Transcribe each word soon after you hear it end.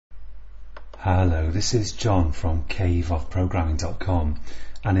Hello, this is John from caveofprogramming.com,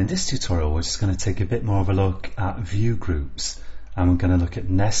 and in this tutorial we're just going to take a bit more of a look at view groups, and we're going to look at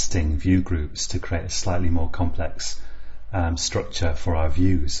nesting view groups to create a slightly more complex structure for our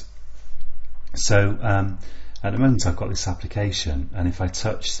views. So at the moment I've got this application, and if I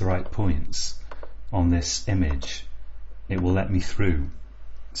touch the right points on this image it will let me through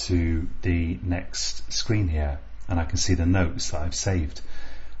to the next screen here, and I can see the notes that I've saved.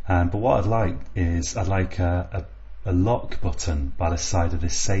 But what I'd like is a lock button by the side of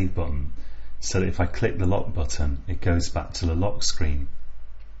this save button, so that if I click the lock button it goes back to the lock screen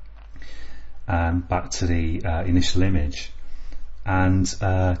and back to the initial image. And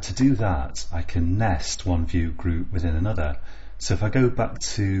to do that I can nest one view group within another. So if I go back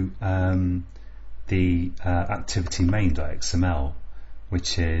to the activity main.xml,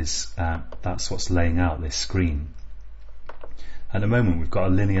 which is that's what's laying out this screen. At the moment we've got a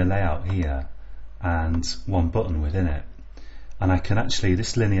linear layout here and one button within it, and I can actually,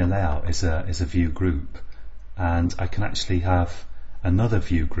 this linear layout is a view group, and I can actually have another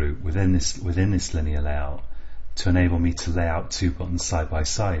view group within this linear layout to enable me to lay out two buttons side by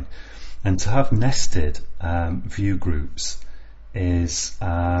side. And to have nested view groups is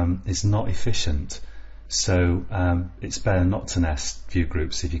not efficient, so it's better not to nest view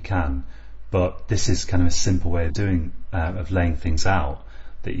groups if you can. But this is kind of a simple way of doing of laying things out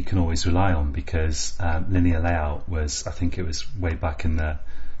that you can always rely on, because linear layout was, I think it was way back in the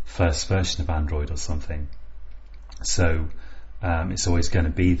first version of Android or something. So it's always going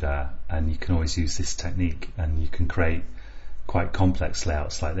to be there, and you can always use this technique, and you can create quite complex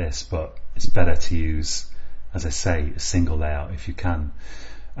layouts like this. But it's better to use, as I say, a single layout if you can.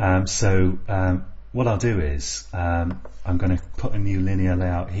 What I'll do is I'm going to put a new linear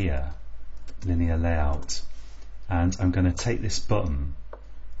layout here. Linear layout, and I'm going to take this button,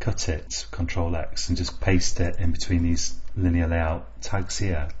 cut it, Control X, and just paste it in between these linear layout tags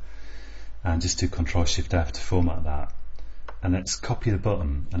here, and just do Control Shift F to format that. And let's copy the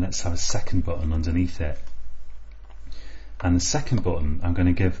button, and let's have a second button underneath it. And the second button I'm going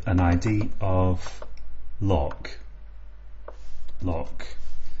to give an ID of lock,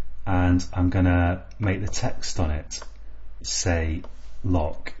 and I'm going to make the text on it say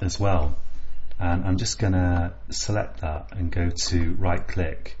lock as well. And I'm just going to select that and go to right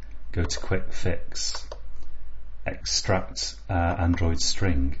click, go to quick fix, extract Android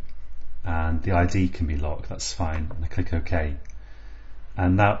string, and the ID can be lock, that's fine, and I click OK.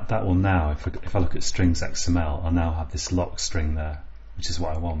 And that will now, if I look at strings XML, I'll now have this lock string there, which is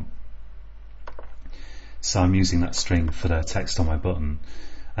what I want. So I'm using that string for the text on my button.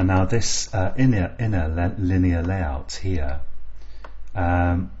 And now this inner linear layout here,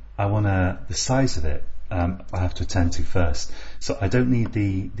 I want the size of it I have to attend to first. So I don't need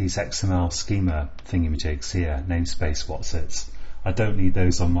these XML schema thingamajigs here, namespace whatsits. I don't need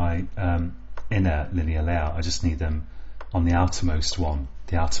those on my inner linear layout. I just need them on the outermost one,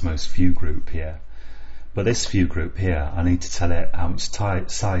 the outermost view group here. But this view group here, I need to tell it how much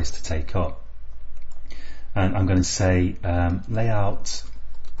size to take up. And I'm going to say layout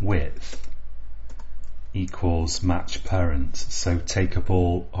width equals match parent, so take up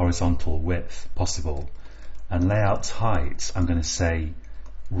all horizontal width possible. And layout height, I'm going to say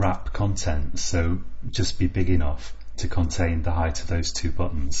wrap content, so just be big enough to contain the height of those two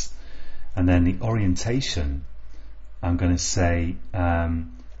buttons. And then the orientation, I'm going to say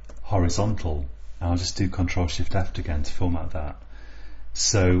horizontal, and I'll just do Control Shift F again to format that.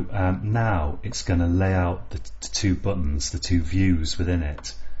 So now it's going to lay out the two buttons, the two views within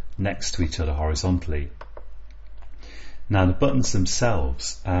it, next to each other horizontally. Now the buttons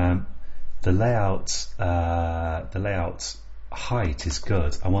themselves, the layout height is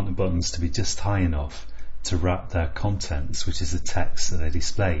good. I want the buttons to be just high enough to wrap their contents, which is the text that they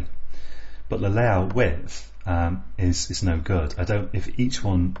display. But the layout width is no good. If each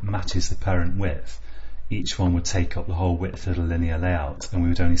one matches the parent width, each one would take up the whole width of the linear layout, and we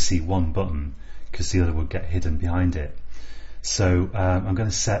would only see one button because the other would get hidden behind it. So I'm going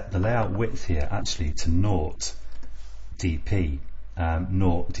to set the layout width here actually to 0 dp,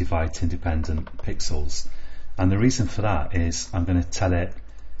 0 divided independent pixels. And the reason for that is I'm going to tell it,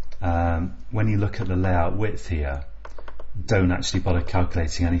 when you look at the layout width here, don't actually bother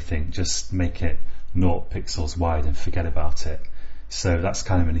calculating anything, just make it 0 pixels wide and forget about it. So that's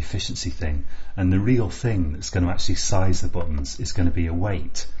kind of an efficiency thing. And the real thing that's going to actually size the buttons is going to be a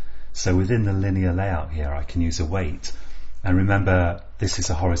weight. So within the linear layout here I can use a weight, and remember this is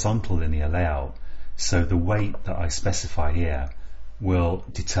a horizontal linear layout, so the weight that I specify here will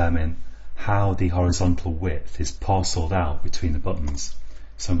determine how the horizontal width is parceled out between the buttons.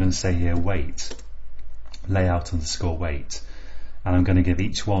 So I'm going to say here weight, layout underscore weight, and I'm going to give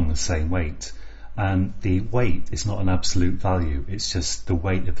each one the same weight. And the weight is not an absolute value, it's just the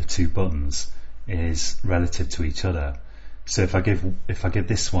weight of the two buttons is relative to each other. So if I give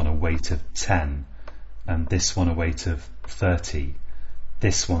this one a weight of 10 and this one a weight of 30,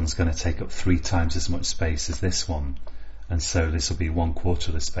 this one's going to take up 3 times as much space as this one, and so this will be 1/4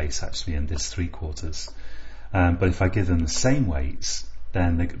 of the space actually, and this 3/4. But if I give them the same weights,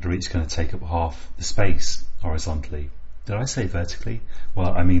 then they're each going to take up half the space horizontally. Did I say vertically?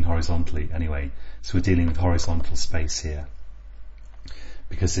 Well, I mean horizontally anyway. So we're dealing with horizontal space here,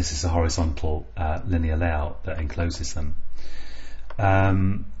 because this is a horizontal linear layout that encloses them.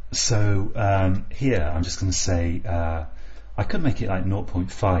 Here I'm just going to say, I could make it like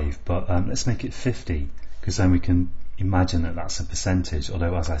 0.5, but let's make it 50, because then we can imagine that that's a percentage,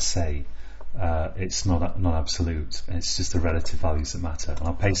 although as I say, it's not absolute, it's just the relative values that matter. And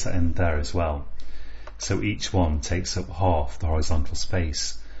I'll paste that in there as well. So each one takes up half the horizontal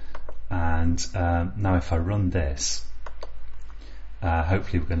space. And now if I run this,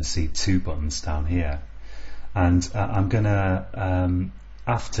 hopefully we're going to see 2 buttons down here. And I'm going to,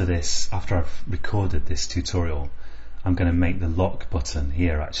 after I've recorded this tutorial, I'm going to make the lock button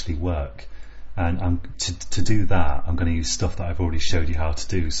here actually work. And to do that, I'm going to use stuff that I've already showed you how to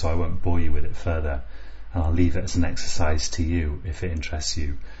do, so I won't bore you with it further. And I'll leave it as an exercise to you if it interests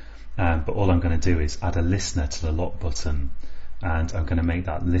you. But all I'm going to do is add a listener to the lock button, and I'm going to make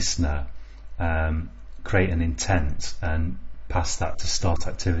that listener create an intent and pass that to start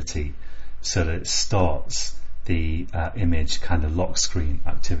activity, so that it starts the image kind of lock screen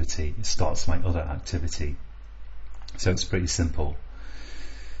activity. It starts my other activity. So it's pretty simple.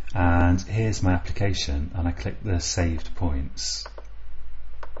 And here's my application, and I click the saved points,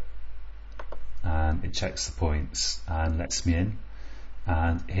 and it checks the points and lets me in.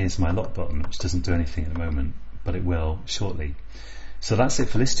 And here's my lock button, which doesn't do anything at the moment, but it will shortly. So that's it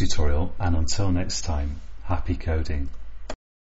for this tutorial, and until next time, happy coding.